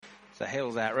So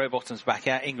Hill's out, Rowbottom's back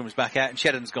out, Ingram's back out, and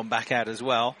Shedden's gone back out as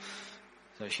well.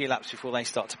 So a few laps before they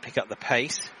start to pick up the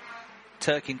pace.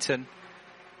 Turkington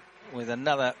with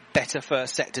another better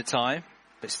first sector time,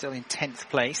 but still in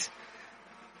 10th place.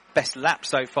 Best lap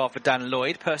so far for Dan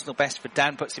Lloyd. Personal best for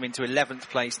Dan puts him into 11th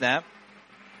place now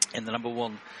in the number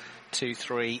 1, 2,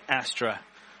 3 Astra.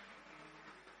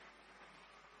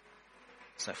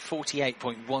 So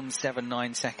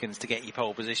 48.179 seconds to get your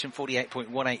pole position.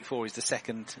 48.184 is the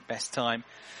second best time.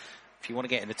 If you want to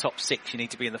get in the top 6, you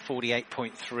need to be in the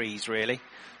 48.3s really.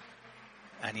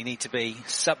 And you need to be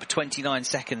sub 29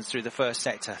 seconds through the first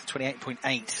sector.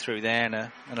 28.8 through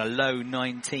there and a low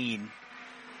 19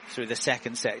 through the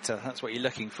second sector. That's what you're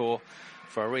looking for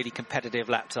a really competitive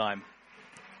lap time.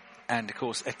 And of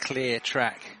course a clear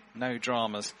track, no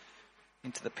dramas.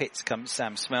 Into the pits comes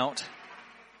Sam Smelt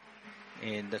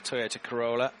in the Toyota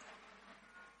Corolla.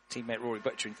 Teammate Rory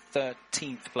Butcher in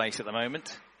 13th place at the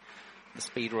moment. The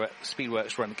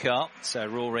Speedworks run car. So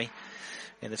Rory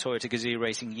in the Toyota Gazoo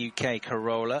Racing UK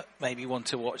Corolla. Maybe one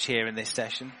to watch here in this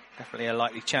session. Definitely a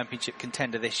likely championship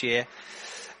contender this year.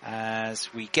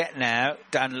 As we get now,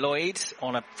 Dan Lloyd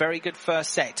on a very good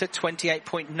first sector,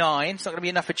 28.9. It's not going to be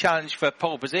enough a challenge for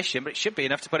pole position, but it should be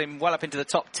enough to put him well up into the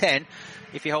top 10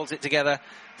 if he holds it together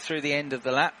through the end of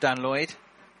the lap, Dan Lloyd.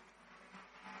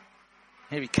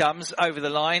 Here he comes over the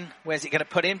line. Where's it going to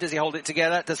put him? Does he hold it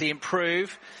together? Does he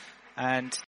improve?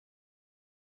 And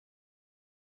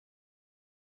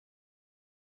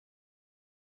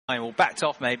well, backed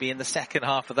off maybe in the second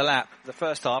half of the lap. The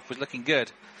first half was looking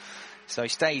good. So he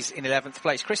stays in 11th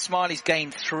place. Chris Smiley's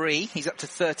gained 3. He's up to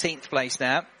 13th place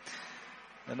now.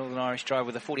 The Northern Irish driver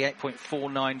with a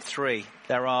 48.493.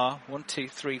 There are 1, 2,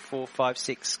 3, 4, 5,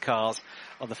 6 cars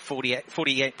on the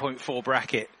 48.4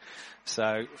 bracket.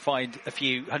 So find a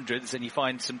few hundreds and you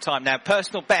find some time. Now,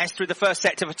 personal best through the first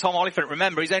sector for Tom Oliphant.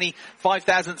 Remember, he's only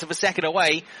 0.05 of a second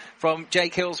away from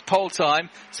Jake Hill's pole time.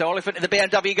 So Oliphant in the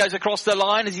BMW goes across the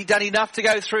line. Has he done enough to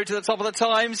go through to the top of the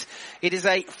times? It is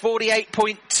a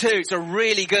 48.2. It's a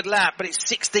really good lap, but it's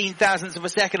 0.16 of a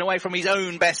second away from his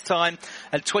own best time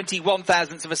and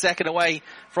 0.21 of a second away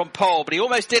from pole. But he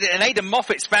almost did it, and Aidan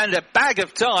Moffat's found a bag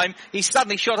of time. He's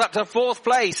suddenly shot up to 4th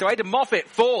place. So Aidan Moffat,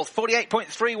 4th,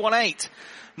 48.318.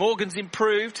 Morgan's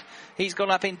improved. He's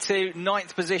gone up into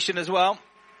 9th position as well.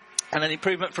 And an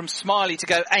improvement from Smiley to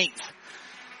go 8th.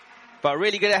 But a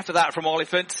really good effort that from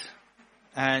Oliphant.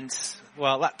 And,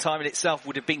 well, that time in itself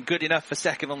would have been good enough for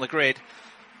second on the grid.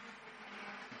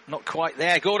 Not quite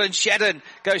there. Gordon Shedden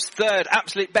goes 3rd.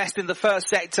 Absolute best in the first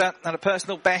sector. And a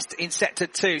personal best in sector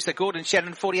 2. So Gordon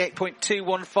Shedden,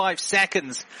 48.215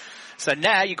 seconds. So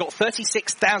now you've got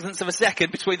 36,000ths of a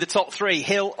second between the top 3.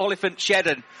 Hill, Oliphant,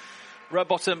 Shedden.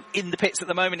 Rowbottom in the pits at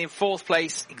the moment in 4th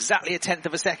place, exactly 1/10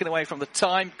 of a second away from the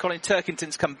time. Colin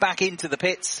Turkington's come back into the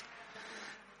pits.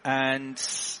 And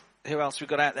who else we've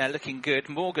got out there looking good?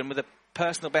 Morgan with a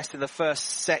personal best in the first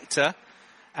sector.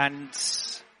 And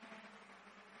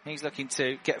he's looking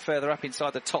to get further up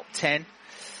inside the top 10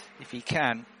 if he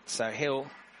can. So Hill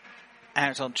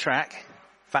out on track.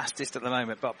 Fastest at the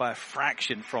moment, but by a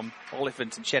fraction from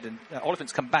Oliphant and Shedden.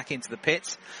 Oliphant's come back into the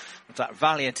pits with that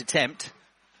valiant attempt.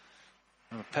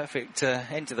 A perfect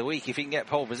end to the week if he can get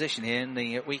pole position here in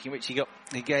the week in which he got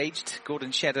engaged.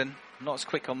 Gordon Shedden, not as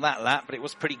quick on that lap, but it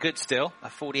was pretty good still. A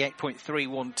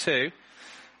 48.312.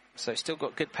 So still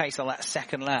got good pace on that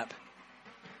second lap.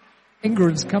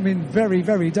 Ingram's come in very,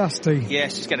 very dusty.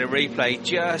 Yes, just going to replay.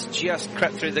 Just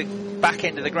crept through the back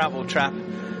end of the gravel trap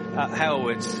at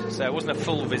Hellwoods. So it wasn't a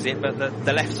full visit, but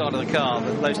the left side of the car,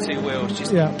 those two wheels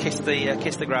just kissed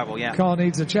the gravel, yeah. Car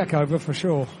needs a check over for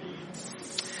sure.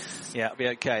 Yeah, it'll be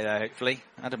okay though, hopefully.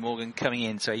 Adam Morgan coming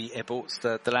in, so he aborts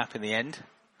the lap in the end.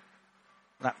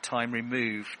 Lap time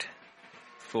removed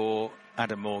for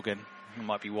Adam Morgan. That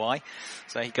might be why.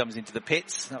 So he comes into the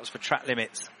pits. That was for track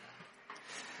limits.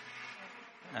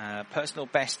 Personal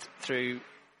best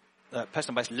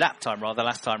lap time rather,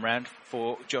 last time round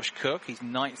for Josh Cook. He's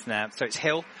 9th now. So it's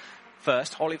Hill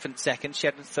 1st, Oliphant 2nd,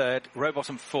 Shedden 3rd,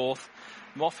 Rowbottom 4th,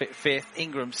 Moffat 5th,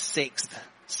 Ingram 6th,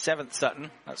 7th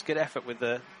Sutton. That's good effort with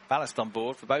the ballast on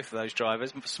board for both of those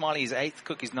drivers. Smiley is 8th,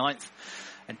 Cook is 9th,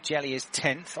 and Jelly is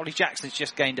 10th. Ollie Jackson's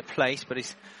just gained a place, but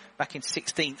he's back in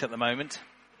 16th at the moment.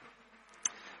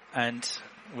 And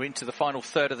we're into the final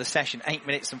third of the session. 8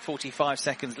 minutes and 45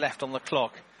 seconds left on the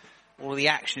clock. All of the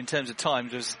action in terms of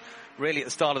times was really at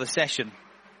the start of the session.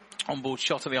 Onboard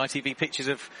shot of the ITV pictures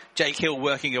of Jake Hill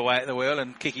working away at the wheel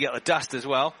and kicking up the dust as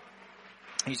well.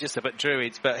 He's just up at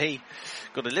Druids, but he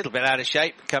got a little bit out of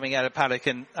shape coming out of paddock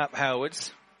and up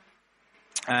Howard's.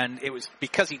 And it was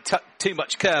because he took too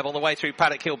much curb on the way through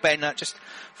Paddock Hill Bend that just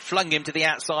flung him to the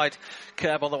outside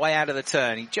curb on the way out of the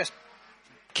turn. He just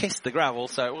kissed the gravel,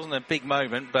 so it wasn't a big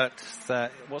moment, but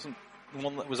it wasn't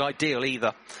one that was ideal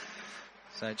either.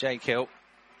 So Jake Hill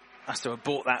has to have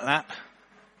bought that lap.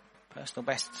 Personal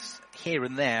bests here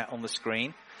and there on the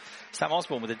screen. Sam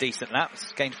Osborne with a decent lap.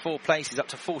 He's gained 4 places, up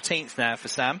to 14th now for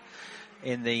Sam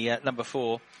in the number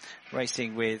 4,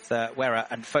 racing with Wera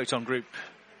and Photon Group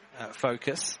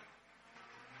Focus.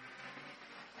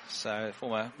 So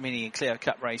former Mini and Clio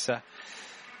Cup racer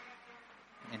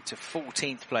into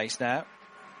 14th place now.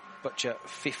 Butcher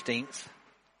 15th.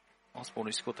 Osborne,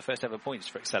 who scored the first ever points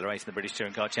for accelerating the British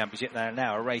Touring Car Championship. They're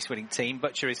now a race-winning team.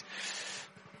 Butcher is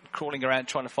crawling around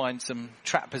trying to find some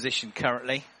track position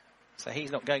currently. So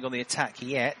he's not going on the attack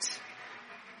yet.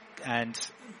 And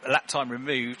a lap time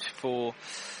removed for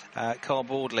Carl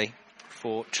Boardley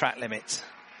for track limits.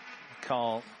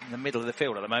 Carl in the middle of the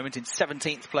field at the moment in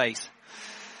 17th place.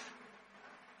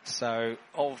 So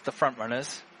of the front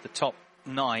runners, the top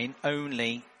 9,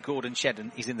 only Gordon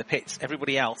Shedden is in the pits.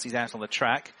 Everybody else is out on the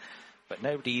track, but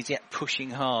nobody is yet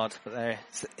pushing hard. But they're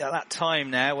at that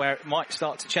time now where it might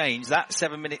start to change. That's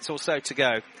 7 minutes or so to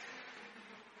go.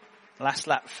 Last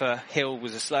lap for Hill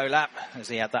was a slow lap, as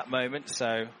he had that moment,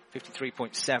 so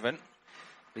 53.7. But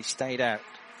he stayed out.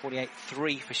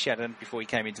 48.3 for Shedden before he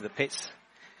came into the pits.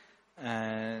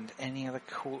 And any other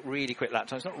really quick lap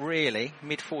times? Not really.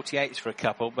 Mid-48s for a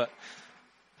couple, but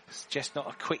it's just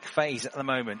not a quick phase at the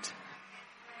moment.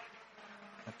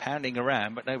 They're pounding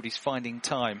around, but nobody's finding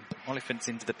time. Oliphant's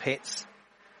into the pits.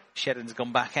 Shedden's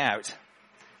gone back out.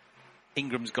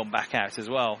 Ingram's gone back out as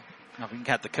well. I think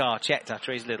he had the car checked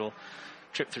after his little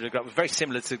trip through the gravel. It was very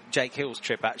similar to Jake Hill's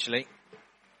trip, actually.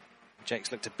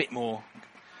 Jake's looked a bit more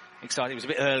excited. It was a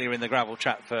bit earlier in the gravel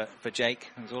trap for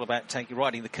Jake. It was all about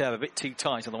riding the curve a bit too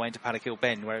tight on the way into Paddock Hill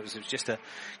Bend, where it was just a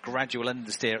gradual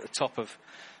understeer at the top of,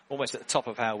 almost at the top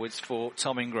of Howard's for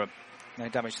Tom Ingram. No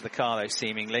damage to the car, though,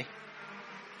 seemingly.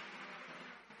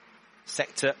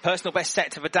 Sector, personal best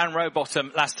sector for Dan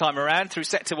Rowbottom last time around through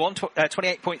sector 1,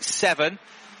 28.7.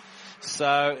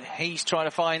 So he's trying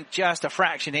to find just a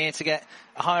fraction here to get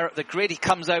higher up the grid. He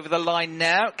comes over the line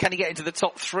now. Can he get into the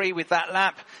top 3 with that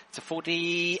lap? It's a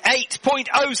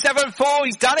 48.074.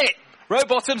 He's done it.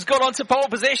 Rowbottom's got onto pole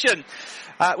position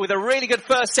with a really good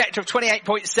first sector of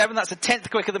 28.7. That's a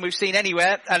 10th quicker than we've seen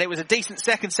anywhere. And it was a decent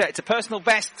second sector. Personal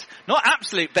best, not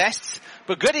absolute bests,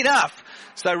 but good enough.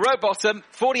 So Rowbottom,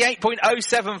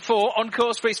 48.074 on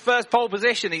course for his first pole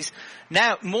position. He's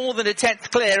now more than a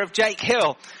 10th clear of Jake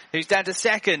Hill, who's down to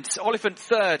 2nd. Oliphant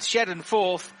 3rd, Shedden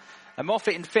 4th, and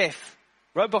Moffat in 5th.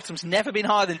 Rowbottom's never been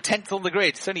higher than 10th on the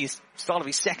grid. It's only his start of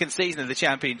his 2nd season of the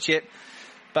championship.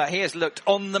 But he has looked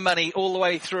on the money all the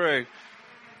way through.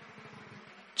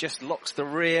 Just locks the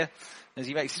rear as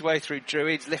he makes his way through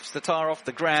Druids, lifts the tyre off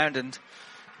the ground,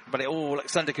 but it all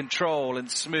looks under control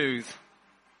and smooth.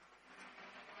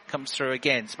 Comes through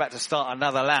again. It's about to start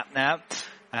another lap now.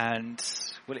 And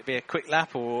will it be a quick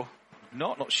lap or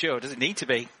not? Not sure. Does it need to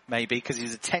be? Maybe, because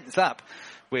he's a 10th up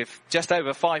with just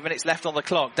over 5 minutes left on the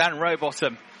clock. Dan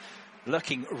Rowbottom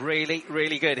looking really,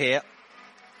 really good here.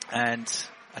 And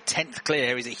a 10th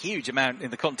clear is a huge amount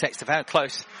in the context of how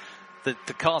close the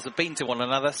cars have been to one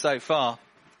another so far.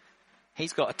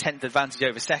 He's got a 10th advantage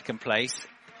over 2nd place.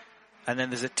 And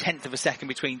then there's a 10th of a second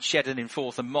between Shedden in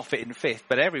 4th and Moffat in 5th.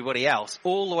 But everybody else,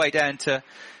 all the way down to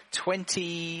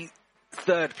 23rd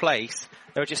place,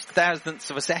 there are just thousandths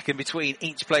of a second between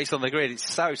each place on the grid.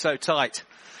 It's so, so tight.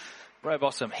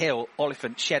 Rowbottom, Hill,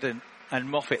 Oliphant, Shedden and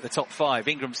Moffat, the top 5.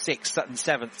 Ingram 6th, Sutton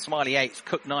 7th, Smiley 8th,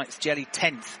 Cook 9th, Jelly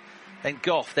 10th. Then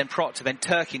Goff, then Proctor, then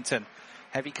Turkington.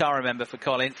 Heavy car, remember, for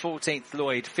Colin. 14th,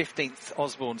 Lloyd. 15th,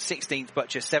 Osborne. 16th,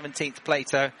 Butcher. 17th,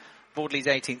 Plato. Boardley's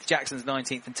 18th, Jackson's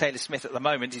 19th, and Taylor Smith at the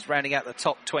moment is rounding out the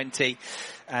top 20,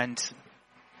 and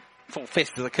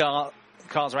 4/5 of the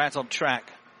cars are out on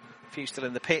track. A few still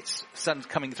in the pits. Sun's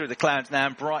coming through the clouds now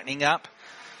and brightening up.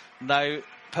 No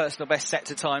personal best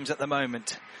sector times at the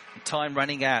moment. Time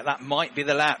running out. That might be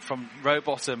the lap from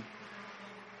Rowbottom.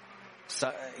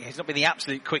 So he's not been the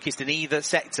absolute quickest in either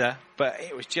sector, but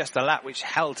it was just a lap which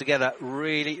held together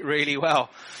really, really well.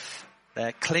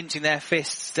 They're clinching their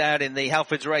fists down in the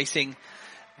Halfords Racing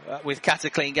with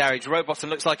Cataclean Garage. Rowbottom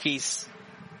looks like he's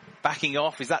backing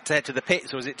off. Is that to head to the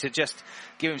pits, or is it to just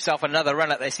give himself another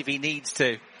run at this if he needs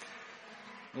to?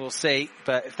 We'll see.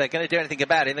 But if they're going to do anything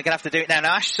about it, they're going to have to do it now.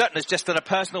 Now, Ash Sutton has just done a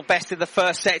personal best in the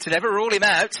first sector. Never rule him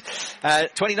out.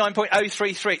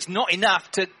 29.033. It's not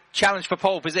enough to challenge for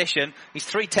pole position. He's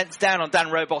 3/10 down on Dan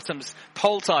Rowbottom's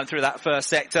pole time through that first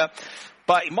sector.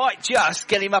 but he might just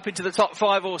get him up into the top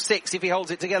 5 or 6 if he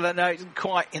holds it together. No, it didn't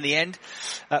quite in the end.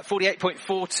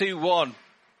 48.421.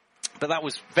 But that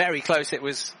was very close. It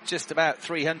was just about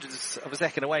 300ths of a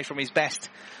second away from his best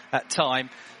at time.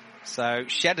 So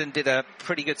Shedden did a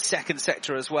pretty good second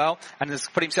sector as well, and has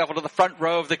put himself onto the front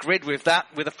row of the grid with that,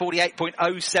 with a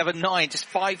 48.079, just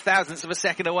 0.005 of a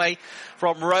second away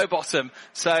from Rowbottom.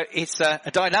 So it's a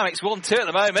Dynamics 1-2 at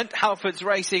the moment. Halford's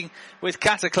racing with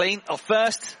Cataclean are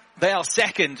first. They are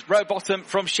second. Rowbottom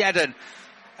from Shedden.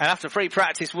 And after free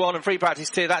practice 1 and free practice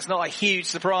 2, that's not a huge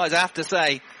surprise, I have to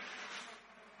say.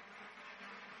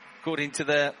 According to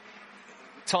the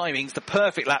timings, the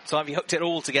perfect lap time, if you hooked it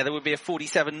all together, would be a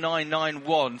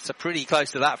 47.991. So pretty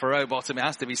close to that for Rowbottom, it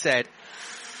has to be said.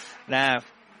 Now,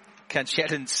 can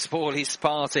Shedden spoil his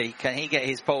party? Can he get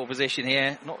his pole position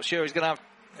here? Not sure he's going to have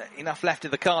enough left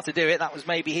in the car to do it. That was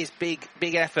maybe his big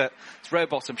effort. It's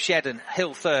Rowbottom, Shedden,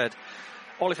 Hill third,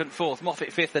 Oliphant fourth,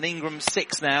 Moffat fifth, and Ingram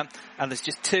sixth now. And there's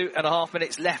just 2.5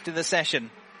 minutes left in the session.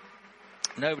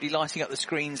 Nobody lighting up the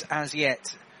screens as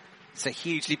yet. It's a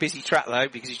hugely busy track, though,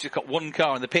 because you've just got one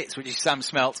car in the pits, which is Sam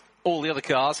Smelt. All the other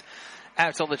cars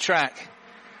out on the track.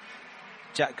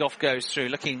 Jack Goff goes through,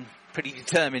 looking pretty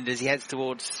determined as he heads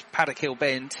towards Paddock Hill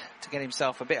Bend to get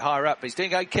himself a bit higher up. But he's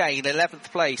doing okay in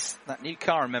 11th place. That new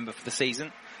car, remember, for the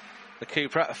season. The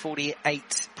Cupra, a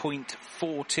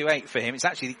 48.428 for him. It's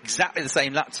actually exactly the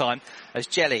same lap time as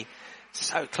Jelly.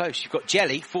 So close. You've got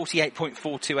Jelly,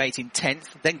 48.428 in 10th.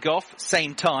 Then Goff,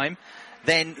 same time.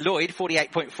 Then Lloyd,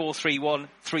 48.431,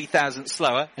 3,000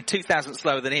 slower, and 2,000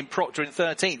 slower than him. Proctor in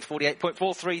 13th,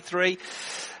 48.433.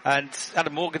 And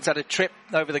Adam Morgan's had a trip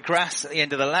over the grass at the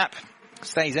end of the lap.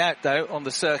 Stays out, though, on the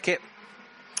circuit.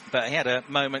 But he had a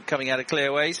moment coming out of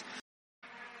Clearways.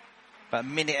 About a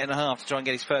minute and a half to try and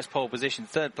get his first pole position.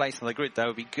 Third place on the grid, though,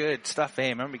 would be good stuff for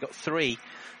him. Remember, he got 3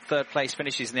 third-place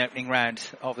finishes in the opening round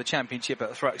of the championship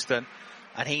at Thruxton.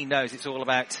 And he knows it's all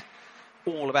about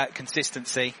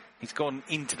consistency. He's gone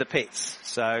into the pits,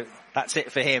 so that's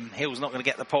it for him. Hill's not going to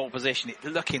get the pole position. It's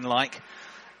looking like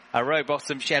a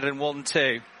Rowbottom Shedden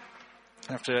 1-2.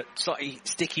 After a slightly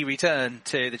sticky return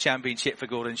to the championship for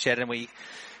Gordon Shedden, we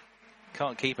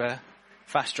can't keep a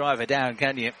fast driver down,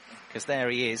 can you? Because there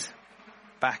he is,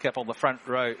 back up on the front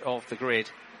row of the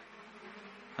grid.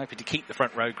 Hoping to keep the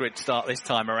front row grid start this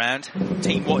time around.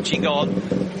 Team watching on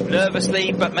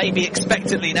nervously, but maybe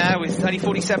expectantly now, with only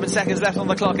 47 seconds left on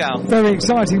the clock, Al. Very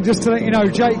exciting. Just to let you know,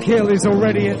 Jake Hill is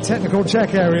already at technical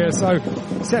check area, so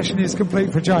session is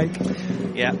complete for Jake.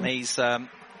 Yeah, he's not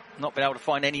been able to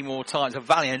find any more times. A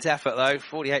valiant effort, though.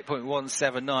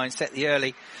 48.179, set the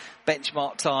early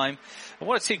benchmark time. And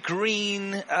 1 or 2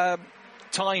 green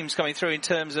times coming through in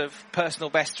terms of personal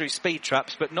best through speed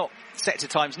traps, but not sector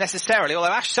times necessarily, although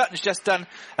Ash Sutton's just done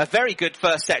a very good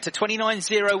first sector,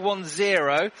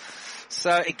 29.010.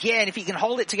 So again, if he can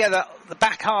hold it together the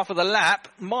back half of the lap,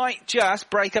 might just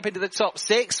break up into the top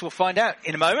 6. We'll find out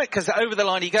in a moment, because over the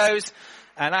line he goes,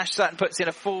 and Ash Sutton puts in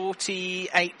a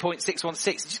 48.616.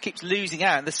 He just keeps losing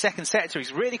out in the second sector.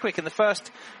 He's really quick in the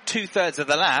first 2/3 of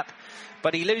the lap,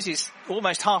 but he loses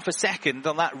almost half a second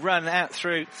on that run out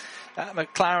through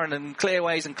McLaren and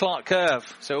Clearways and Clark Curve.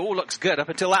 So it all looks good up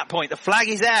until that point. The flag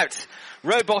is out.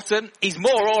 Rowbottom is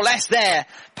more or less there.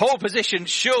 Pole position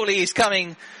surely is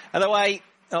coming the way.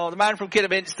 Oh, the man from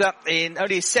Kidderminster in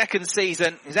only his second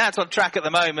season. He's out on track at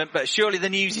the moment, but surely the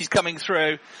news is coming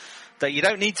through that you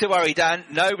don't need to worry, Dan.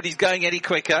 Nobody's going any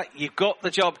quicker. You've got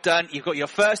the job done. You've got your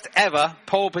first ever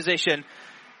pole position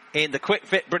in the Quick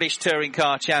Fit British Touring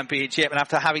Car Championship, and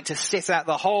after having to sit out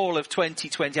the whole of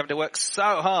 2020, having to work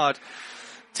so hard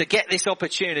to get this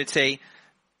opportunity,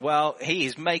 well, he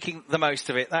is making the most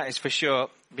of it, that is for sure,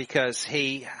 because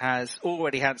he has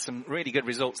already had some really good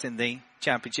results in the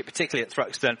championship, particularly at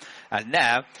Thruxton, and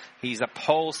now he's a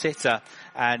pole sitter,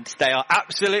 and they are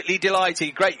absolutely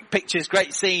delighted. Great pictures,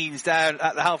 great scenes down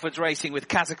at the Halfords Racing with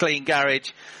Cataclean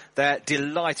Garage. They're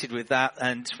delighted with that,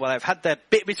 and well, they've had their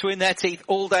bit between their teeth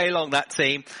all day long, that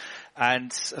team,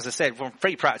 and as I said, from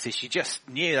free practice, you just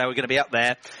knew they were going to be up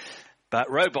there. But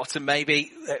Rowbottom,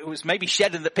 it was maybe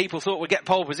Shedden that people thought would get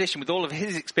pole position with all of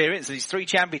his experience and his 3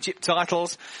 championship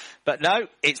titles. But no,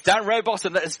 it's Dan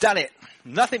Rowbottom that has done it.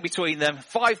 Nothing between them,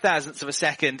 0.005 of a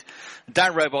second.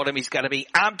 Dan Rowbottom is going to be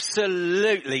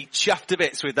absolutely chuffed to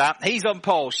bits with that. He's on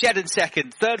pole, Shedden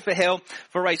second, third for Hill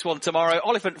for race 1 tomorrow,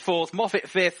 Oliphant fourth, Moffat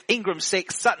fifth, Ingram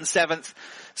sixth, Sutton seventh,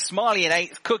 Smiley in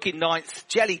 8th, Cook in 9th,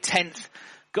 Jelly 10th,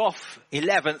 Goff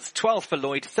 11th, 12th for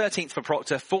Lloyd, 13th for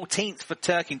Proctor, 14th for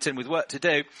Turkington with work to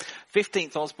do,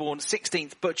 15th Osborne,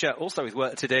 16th Butcher also with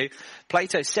work to do,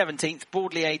 Plato 17th,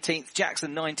 Boardley 18th,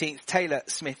 Jackson 19th, Taylor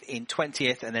Smith in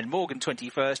 20th, and then Morgan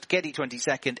 21st, Geddy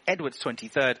 22nd, Edwards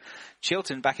 23rd,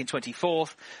 Chilton back in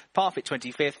 24th, Parfitt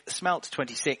 25th, Smelt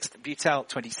 26th, Butel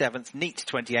 27th, Neat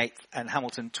 28th, and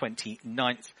Hamilton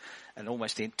 29th, and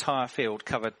almost the entire field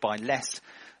covered by less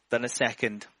than a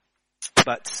second.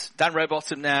 But Dan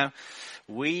Rowbottom now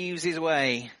weaves his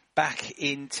way back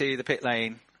into the pit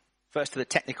lane. First to the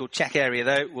technical check area,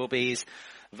 though, will be his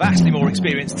vastly more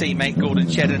experienced teammate Gordon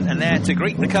Shedden. And there to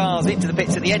greet the cars into the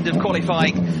pits at the end of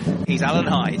qualifying, he's Alan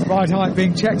Hyde. Right height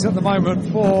being checked at the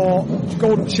moment for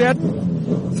Gordon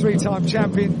Shedden. Three-time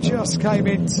champion just came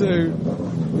into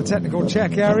the technical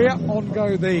check area. On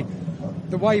go the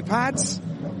way pads.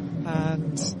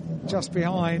 And just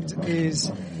behind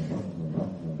is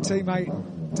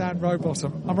teammate Dan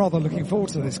Rowbottom. I'm rather looking forward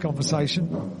to this conversation.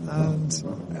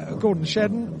 And Gordon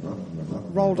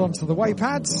Shedden rolled onto the way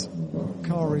pads.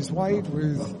 Car is weighed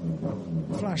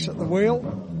with Flash at the wheel.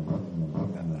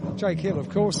 Jake Hill, of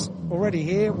course, already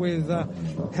here with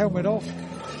helmet off,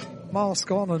 mask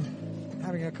on, and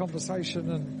having a conversation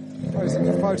and posing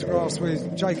for photographs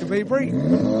with Jacob Ebury.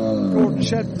 Gordon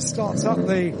Shedden starts up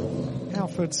the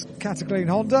Halfords Cataclean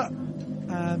Honda,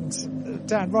 and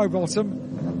Dan Rowbottom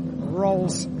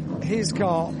rolls his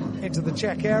car into the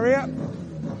check area.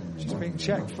 She's being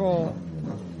checked for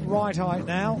ride height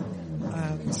now,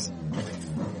 and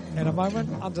in a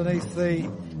moment underneath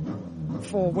the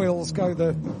four wheels go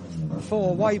the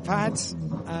four way pads,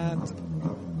 and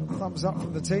thumbs up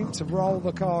from the team to roll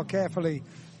the car carefully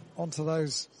onto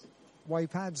those way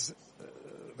pads.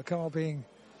 The car being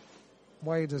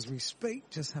weighed as we speak,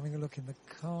 just having a look in the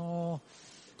car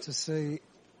to see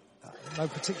no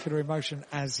particular emotion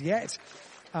as yet.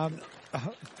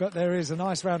 But there is a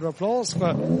nice round of applause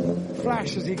for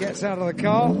Flash as he gets out of the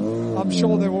car. I'm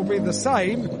sure there will be the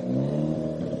same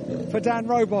for Dan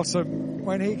Rowbottom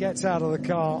when he gets out of the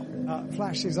car.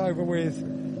 Flash is over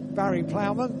with Barry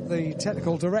Plowman, the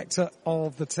technical director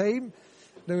of the team.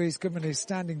 Louise Goodman is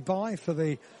standing by for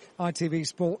the ITV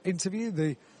Sport interview.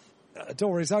 The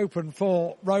door is open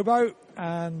for Robo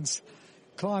and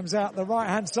climbs out the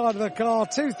right-hand side of the car.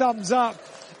 Two thumbs up,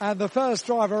 and the first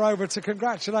driver over to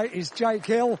congratulate is Jake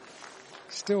Hill,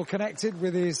 still connected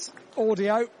with his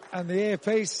audio and the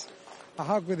earpiece. A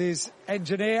hug with his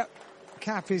engineer.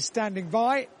 Cap is standing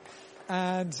by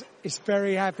and is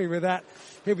very happy with that.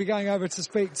 He'll be going over to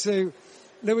speak to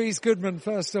Louise Goodman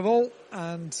first of all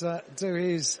and do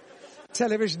his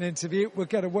television interview. We'll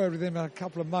get a word with him in a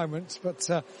couple of moments, but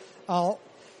I'll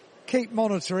keep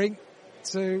monitoring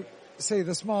to see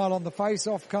the smile on the face.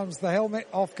 Off comes the helmet,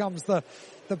 off comes the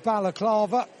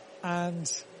balaclava,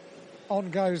 and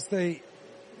on goes the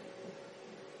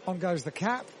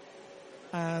cap,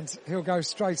 and he'll go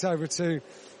straight over to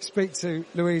speak to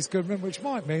Louise Goodman, which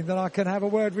might mean that I can have a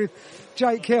word with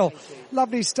Jake Hill.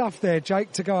 Lovely stuff there,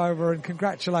 Jake, to go over and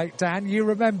congratulate Dan. You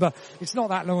remember, it's not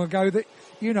that long ago that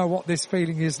you know what this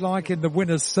feeling is like in the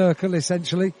winner's circle,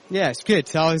 essentially. Yeah, it's good.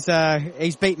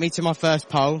 He's beat me to my first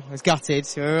pole. I was gutted.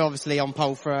 We were obviously on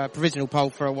pole for a provisional pole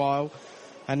for a while.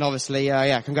 And obviously,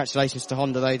 congratulations to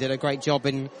Honda. They did a great job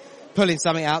in pulling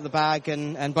something out of the bag,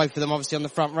 and both of them obviously on the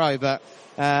front row. But,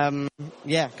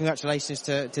 congratulations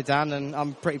to Dan, and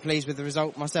I'm pretty pleased with the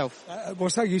result myself.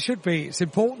 Well, so you should be. It's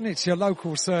important. It's your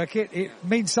local circuit. It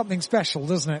means something special,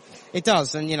 doesn't it? It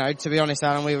does. And, to be honest,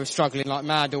 Alan, we were struggling like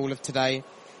mad all of today.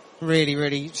 Really,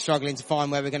 really struggling to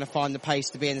find where we're going to find the pace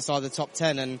to be inside the top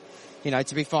 10. And,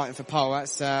 to be fighting for pole,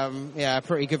 that's, a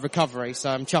pretty good recovery. So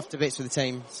I'm chuffed to bits with the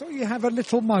team. So you have a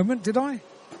little moment, did I?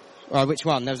 Well, which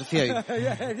one? There was a few.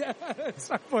 yeah.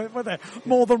 So, were there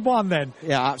more than one then?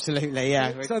 Yeah, absolutely,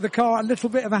 yeah. So the car, a little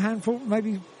bit of a handful,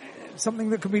 maybe something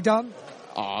that can be done?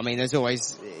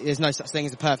 There's no such thing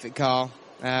as a perfect car.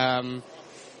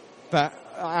 But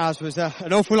ours was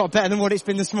an awful lot better than what it's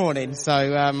been this morning. So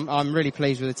I'm really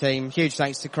pleased with the team. Huge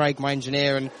thanks to Craig, my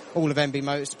engineer, and all of MB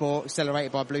Motorsport,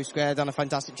 accelerated by Blue Square. Done a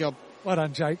fantastic job. Well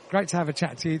done, Jake. Great to have a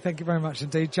chat to you. Thank you very much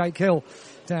indeed. Jake Hill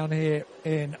down here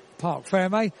in Parc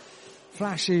Fermé.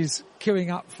 Flash is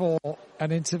queuing up for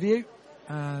an interview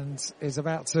and is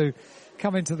about to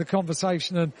come into the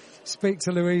conversation and speak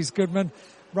to Louise Goodman.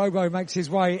 Robo makes his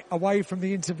way away from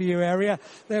the interview area.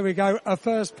 There we go, a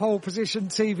first pole position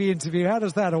TV interview. How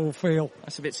does that all feel?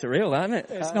 That's a bit surreal, isn't it?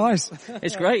 It's nice.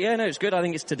 It's great, yeah, no, it's good. I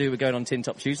think it's to do with going on Tin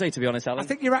Top Tuesday, to be honest, Alan. I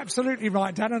think you're absolutely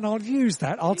right, Dan, and I'll use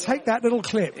that. I'll take that little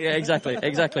clip. Yeah, exactly.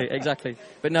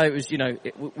 But no, it was,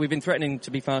 we've been threatening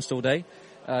to be fast all day.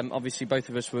 Obviously, both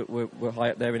of us were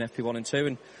high up there in FP1 and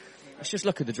 2, it's just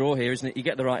luck of the draw here, isn't it? You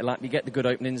get the right lap, you get the good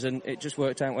openings, and it just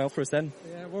worked out well for us then.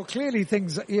 Yeah, well, clearly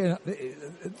things,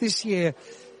 this year,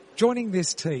 joining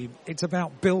this team, it's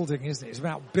about building, isn't it? It's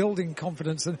about building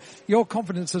confidence, and your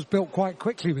confidence has built quite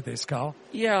quickly with this car.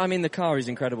 Yeah, I mean, the car is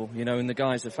incredible, and the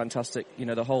guys are fantastic.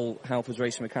 The whole Halfords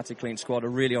Racing Makati Clean squad are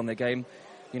really on their game.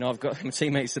 I've got my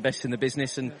teammates the best in the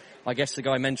business, and I guess the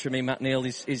guy mentoring me, Matt Neal,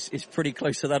 is pretty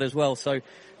close to that as well. So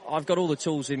I've got all the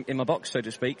tools in my box, so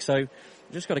to speak. So I've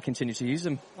just got to continue to use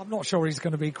them. I'm not sure he's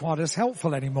going to be quite as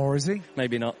helpful anymore, is he?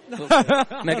 Maybe not.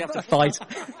 Maybe have to fight.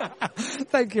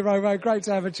 Thank you, Robo. Great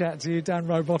to have a chat to you. Dan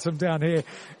Rowbottom down here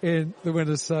in the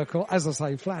winner's circle. As I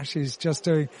say, Flash is just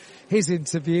doing his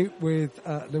interview with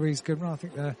Louise Goodman. I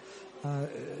think they're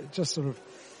just sort of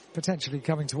potentially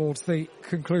coming towards the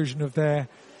conclusion of their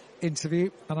interview,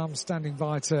 and I'm standing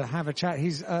by to have a chat.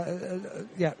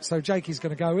 So Jakey's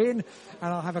going to go in, and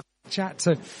I'll have a chat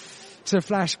to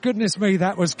Flash. Goodness me,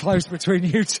 that was close between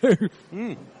you two.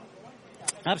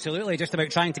 Absolutely, just about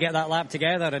trying to get that lap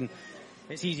together, and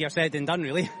it's easier said than done,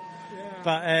 really. Yeah.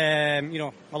 But,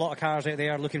 a lot of cars out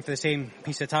there looking for the same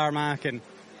piece of tarmac, and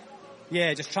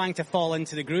just trying to fall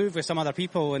into the groove with some other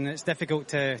people, and it's difficult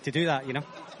to do that,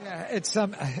 Yeah,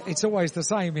 it's always the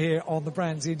same here on the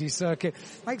Brands Indy circuit.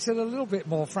 Makes it a little bit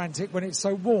more frantic when it's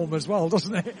so warm as well,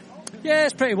 doesn't it? Yeah,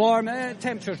 it's pretty warm.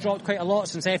 Temperature's dropped quite a lot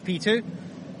since FP2.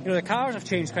 The cars have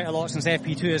changed quite a lot since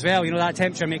FP2 as well. That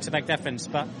temperature makes a big difference.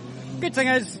 But good thing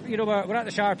is, we're at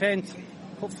the sharp end.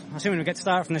 Assuming we get to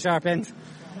start from the sharp end.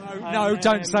 No,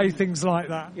 don't say things like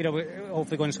that. We're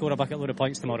hopefully going to score a bucket load of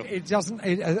points tomorrow. It doesn't.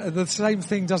 The same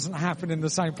thing doesn't happen in the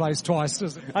same place twice,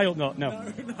 does it? I hope not.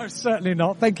 No, certainly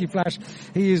not. Thank you, Flash.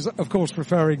 He is, of course,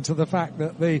 referring to the fact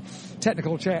that the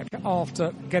technical check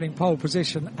after getting pole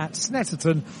position at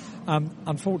Snetterton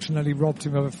unfortunately robbed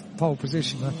him of pole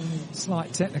position. A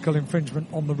slight technical infringement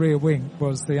on the rear wing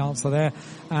was the answer there,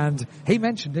 and he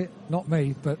mentioned it, not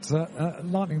me. But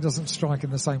lightning doesn't strike in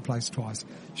the same place twice.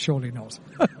 Surely not.